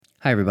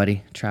Hi,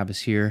 everybody.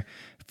 Travis here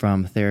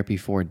from Therapy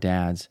for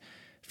Dads.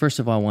 First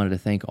of all, I wanted to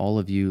thank all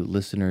of you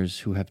listeners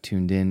who have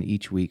tuned in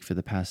each week for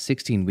the past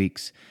 16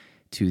 weeks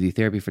to the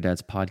Therapy for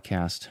Dads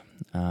podcast.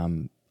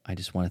 I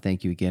just want to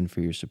thank you again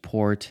for your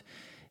support,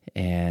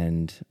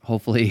 and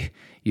hopefully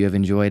you have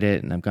enjoyed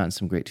it, and I've gotten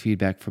some great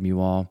feedback from you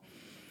all.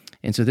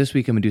 And so this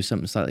week I'm going to do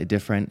something slightly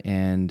different,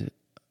 and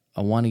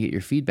I want to get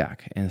your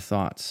feedback and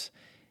thoughts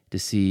to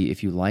see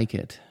if you like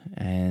it.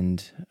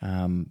 And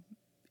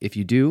if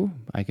you do,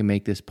 I can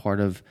make this part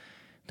of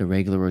the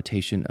regular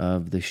rotation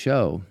of the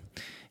show.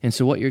 And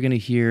so what you're going to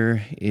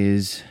hear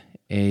is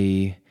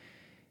a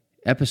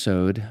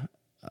episode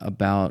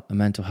about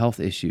mental health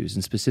issues.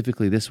 And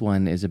specifically, this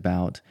one is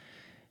about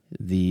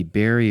the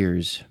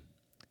barriers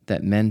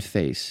that men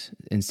face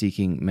in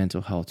seeking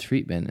mental health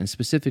treatment, and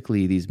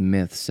specifically these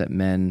myths that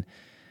men,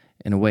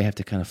 in a way, have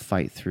to kind of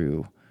fight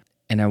through.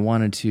 And I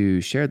wanted to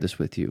share this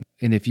with you.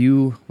 And if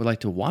you would like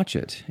to watch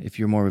it, if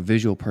you're more of a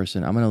visual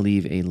person, I'm going to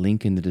leave a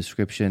link in the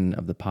description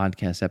of the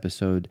podcast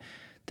episode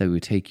that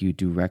would take you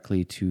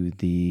directly to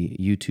the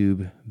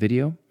YouTube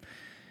video.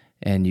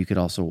 And you could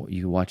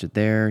watch it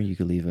there. You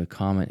could leave a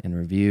comment and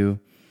review.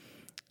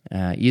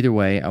 Either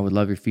way, I would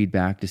love your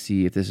feedback to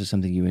see if this is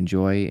something you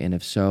enjoy. And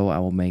if so, I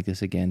will make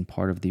this again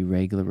part of the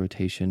regular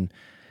rotation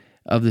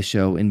of the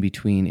show, in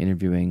between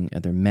interviewing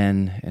other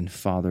men and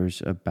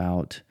fathers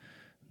about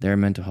their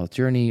mental health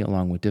journey,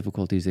 along with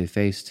difficulties they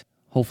faced.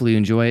 Hopefully you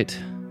enjoy it.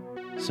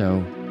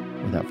 So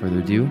without further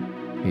ado,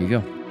 here you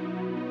go.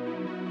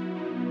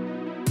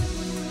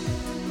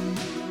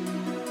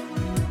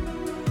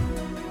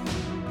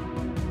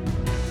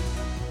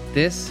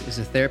 This is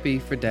a Therapy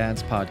for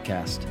Dads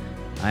podcast.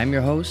 I am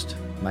your host.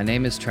 My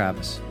name is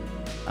Travis.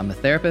 I'm a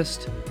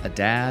therapist, a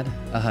dad,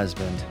 a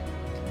husband.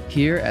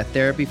 Here at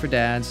Therapy for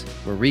Dads,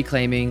 we're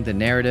reclaiming the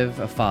narrative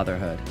of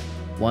fatherhood,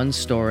 one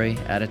story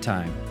at a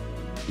time.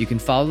 You can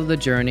follow the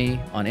journey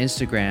on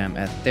Instagram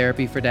at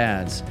Therapy for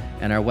Dads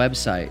and our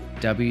website,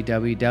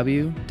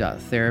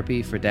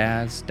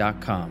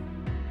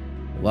 www.therapyfordads.com.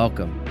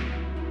 Welcome.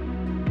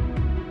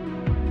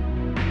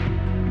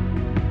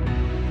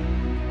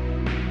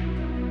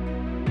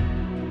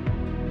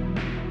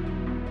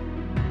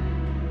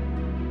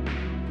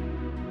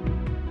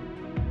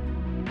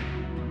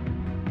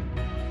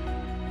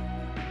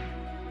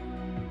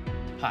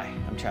 Hi,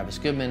 I'm Travis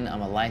Goodman.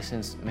 I'm a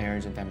licensed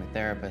marriage and family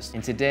therapist,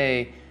 and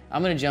today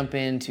I'm going to jump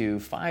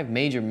into 5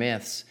 major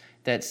myths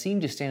that seem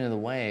to stand in the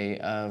way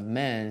of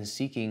men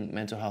seeking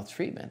mental health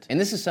treatment. And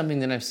this is something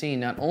that I've seen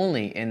not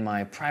only in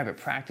my private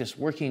practice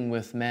working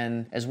with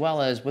men, as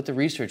well as what the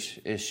research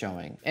is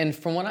showing. And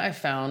from what I've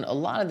found, a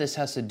lot of this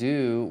has to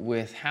do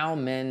with how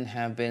men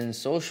have been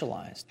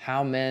socialized,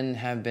 how men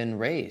have been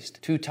raised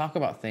to talk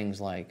about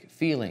things like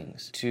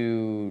feelings,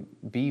 to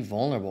be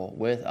vulnerable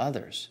with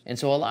others. And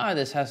so a lot of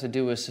this has to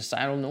do with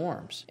societal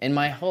norms. And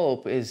my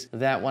hope is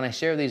that when I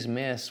share these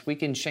myths, we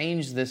can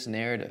change this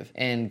narrative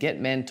and get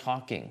men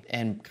talking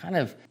and kind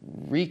of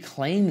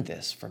reclaim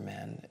this for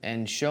men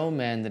and show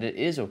men that it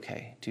is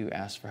okay to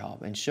ask for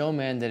help, and show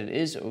men that it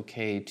is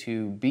okay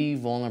to be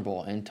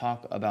vulnerable and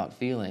talk about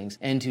feelings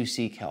and to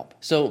seek help.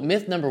 So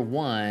myth number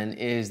 1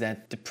 is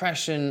that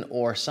depression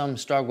or some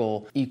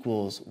struggle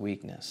equals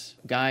weakness.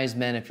 Guys,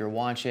 men, if you're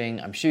watching,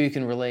 I'm sure you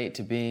can relate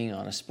to being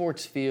on a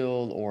sports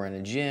field or in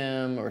a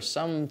gym or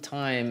some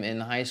time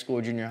in high school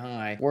or junior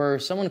high where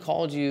someone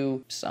called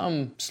you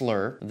some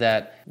slur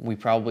that we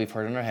probably have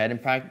heard in our head. In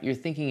fact, you're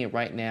thinking it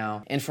right now.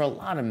 And for a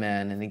lot of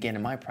men, and again,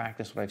 in my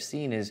practice, what I've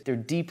seen is they're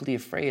deeply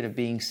afraid of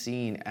being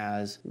seen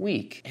as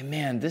weak. And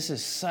man, this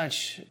is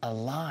such a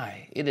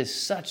lie. It is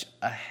such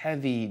a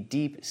heavy,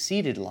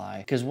 deep-seated lie.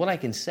 Because what I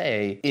can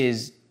say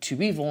is to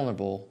be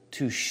vulnerable,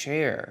 to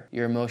share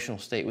your emotional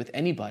state with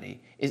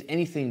anybody, is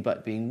anything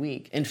but being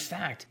weak. In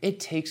fact, it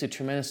takes a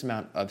tremendous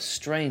amount of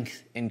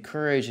strength and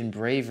courage and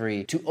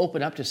bravery to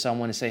open up to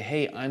someone and say,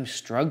 hey, I'm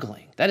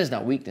struggling. That is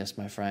not weakness,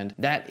 my friend.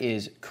 That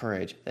is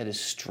courage. That is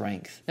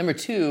strength. Number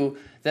 2,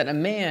 that a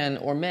man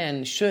or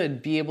men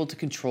should be able to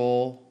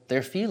control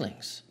their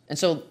feelings. And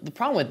so the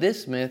problem with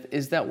this myth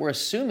is that we're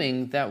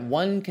assuming that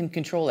one can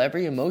control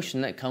every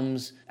emotion that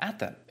comes at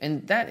them.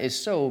 And that is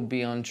so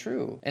beyond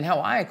true. And how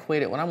I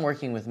equate it when I'm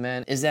working with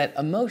men is that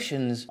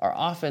emotions are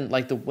often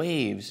like the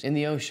waves in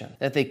the ocean,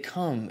 that they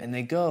come and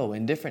they go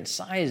in different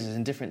sizes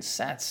and different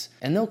sets.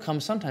 And they'll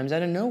come sometimes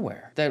out of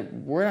nowhere, that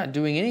we're not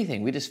doing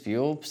anything. We just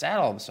feel sad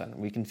all of a sudden.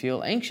 We can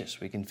feel anxious.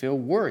 We can feel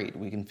worried.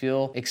 We can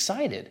feel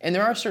excited. And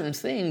there are certain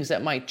things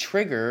that might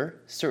trigger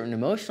certain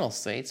emotional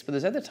states, but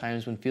there's other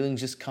times when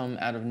feelings just come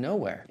out of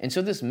nowhere. And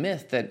so this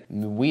myth that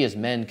we as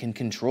men can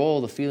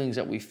control the feelings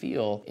that we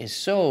feel is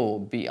so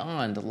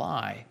beyond a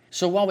lie.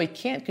 So while we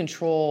can't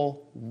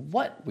control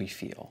what we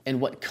feel and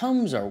what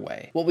comes our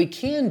way, what we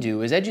can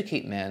do is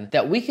educate men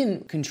that we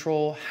can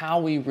control how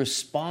we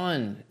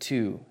respond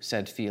to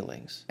said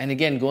feelings. And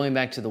again, going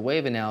back to the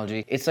wave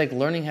analogy, it's like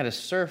learning how to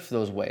surf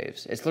those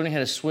waves. It's learning how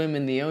to swim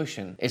in the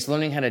ocean. It's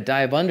learning how to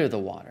dive under the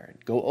water,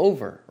 go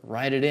over,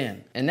 ride it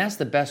in. And that's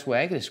the best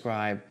way I can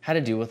describe how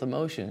to deal with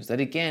emotions. That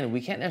again, we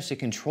can't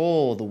necessarily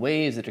control the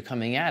waves that are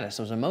coming at us,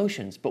 those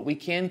emotions, but we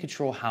can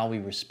control how we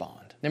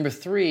respond. Number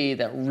 3,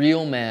 that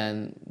real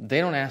men,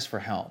 they don't ask for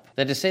help.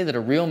 That to say that a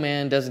real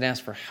man doesn't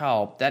ask for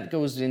help, that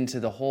goes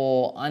into the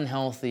whole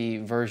unhealthy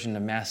version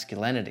of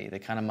masculinity, the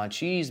kind of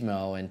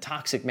machismo and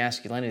toxic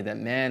masculinity that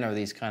men are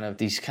these kind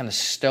of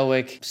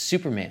stoic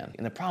Superman.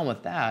 And the problem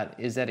with that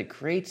is that it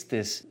creates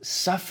this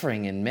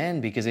suffering in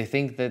men because they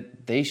think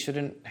that they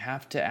shouldn't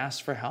have to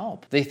ask for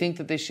help. They think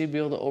that they should be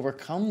able to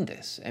overcome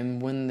this. And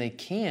when they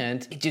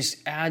can't, it just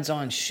adds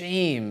on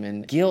shame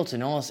and guilt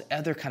and all this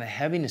other kind of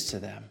heaviness to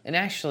them. And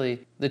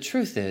actually, the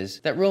truth is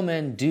that real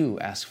men do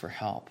ask for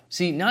help.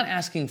 See, not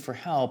asking for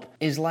help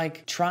is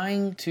like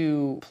trying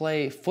to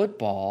play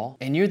football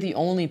and you're the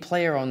only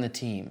player on the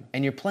team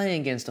and you're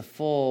playing against a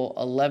full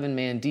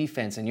 11-man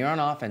defense and you're on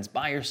offense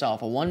by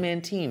yourself, a one-man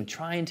team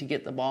trying to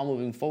get the ball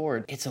moving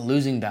forward. It's a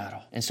losing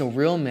battle. And so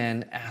real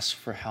men ask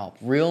for help.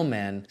 Real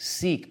men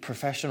seek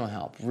professional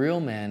help. Real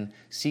men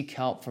seek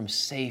help from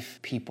safe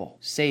people,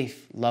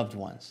 safe loved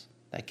ones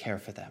that care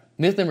for them.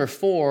 Myth number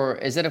 4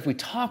 is that if we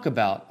talk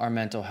about our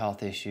mental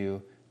health issue,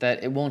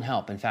 that it won't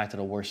help. In fact,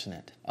 it'll worsen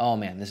it. Oh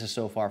man, this is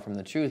so far from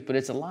the truth, but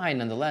it's a lie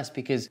nonetheless,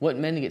 because what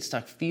men get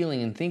stuck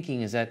feeling and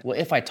thinking is that, well,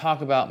 if I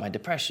talk about my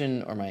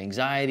depression or my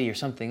anxiety or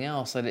something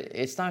else, that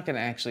it's not gonna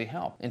actually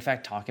help. In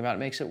fact, talking about it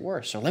makes it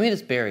worse. So let me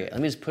just bury it.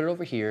 Let me just put it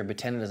over here and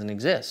pretend it doesn't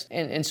exist.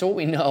 And so what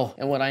we know,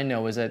 and what I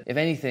know, is that if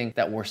anything,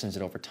 that worsens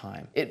it over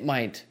time. It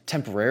might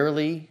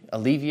temporarily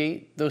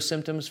alleviate those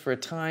symptoms for a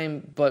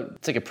time, but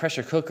it's like a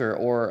pressure cooker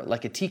or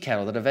like a tea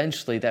kettle that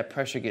eventually that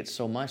pressure gets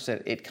so much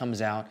that it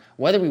comes out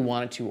whether we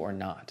want it to or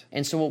not.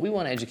 And so what we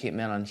want to educate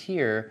men on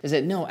here is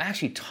that no,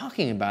 actually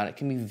talking about it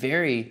can be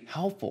very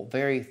helpful,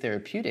 very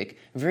therapeutic,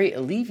 very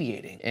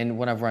alleviating. And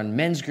when I've run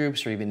men's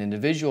groups or even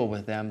individual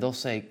with them, they'll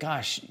say,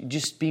 gosh,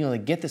 just being able to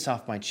get this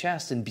off my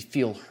chest and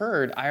feel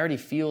heard, I already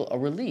feel a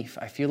relief.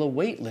 I feel a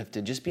weight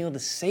lifted, just being able to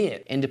say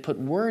it and to put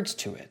words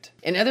to it.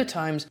 And other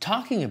times,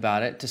 talking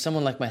about it to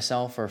someone like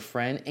myself or a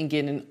friend and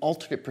get an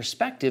alternate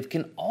perspective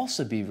can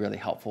also be really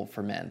helpful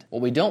for men.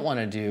 What we don't want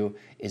to do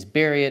is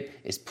bury it,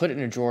 is put it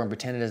in a drawer and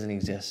pretend it doesn't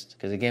exist.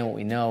 Because again, what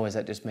we know is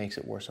that just makes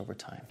it worse over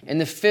time. And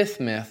the 5th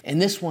myth,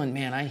 and this one,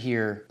 man, I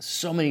hear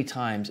so many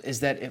times, is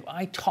that if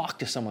I talk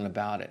to someone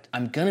about it,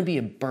 I'm gonna be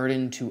a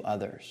burden to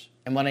others.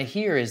 And what I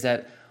hear is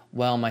that,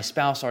 well, my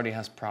spouse already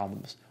has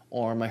problems,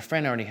 or my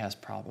friend already has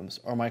problems,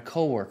 or my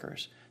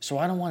coworkers. So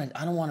I don't want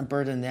to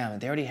burden them.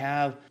 They already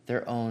have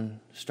their own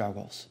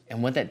struggles.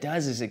 And what that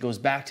does is it goes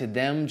back to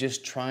them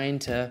just trying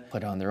to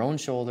put it on their own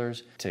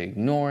shoulders, to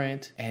ignore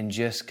it, and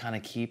just kind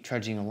of keep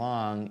trudging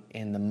along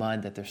in the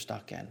mud that they're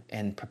stuck in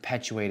and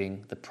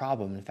perpetuating the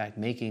problem. In fact,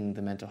 making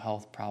the mental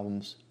health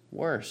problems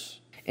worse.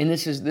 And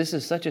this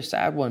is such a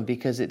sad one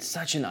because it's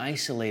such an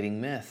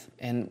isolating myth.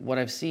 And what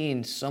I've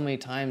seen so many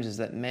times is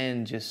that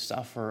men just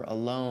suffer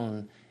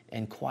alone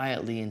and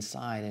quietly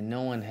inside, and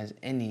no one has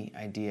any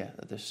idea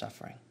that they're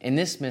suffering. In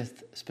this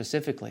myth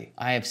specifically,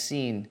 I have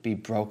seen be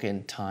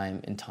broken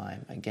time and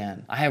time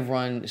again. I have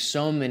run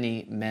so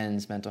many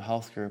men's mental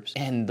health groups,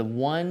 and the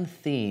one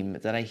theme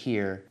that I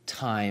hear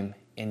time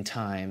and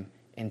time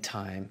and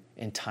time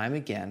and time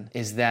again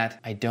is that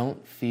I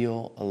don't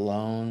feel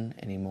alone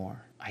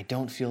anymore. I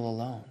don't feel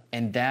alone.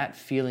 And that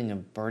feeling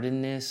of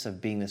burdenness, of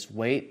being this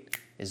weight,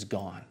 is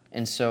gone.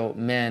 And so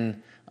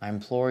men, I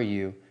implore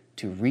you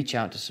to reach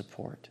out to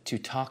support, to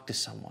talk to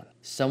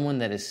someone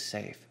that is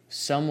safe,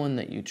 someone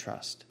that you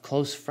trust,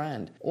 close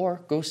friend, or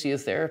go see a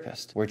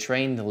therapist. We're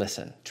trained to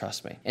listen,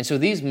 trust me. And so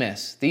these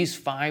myths, these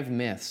 5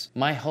 myths,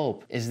 my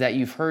hope is that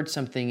you've heard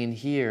something in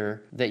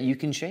here that you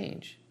can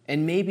change.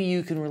 And maybe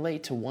you can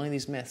relate to one of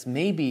these myths.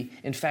 Maybe,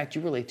 in fact,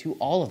 you relate to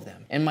all of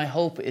them. And my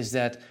hope is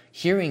that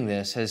hearing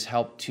this has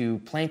helped to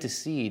plant a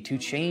seed, to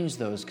change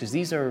those, because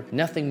these are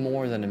nothing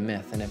more than a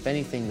myth. And if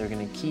anything, they're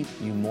going to keep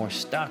you more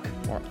stuck,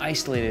 more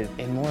isolated,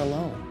 and more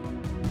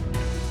alone.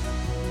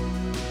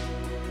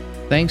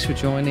 Thanks for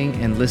joining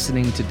and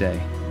listening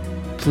today.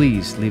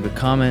 Please leave a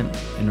comment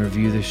and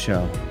review the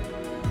show.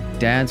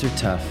 Dads are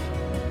tough,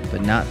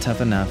 but not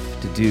tough enough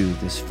to do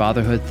this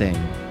fatherhood thing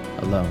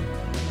alone.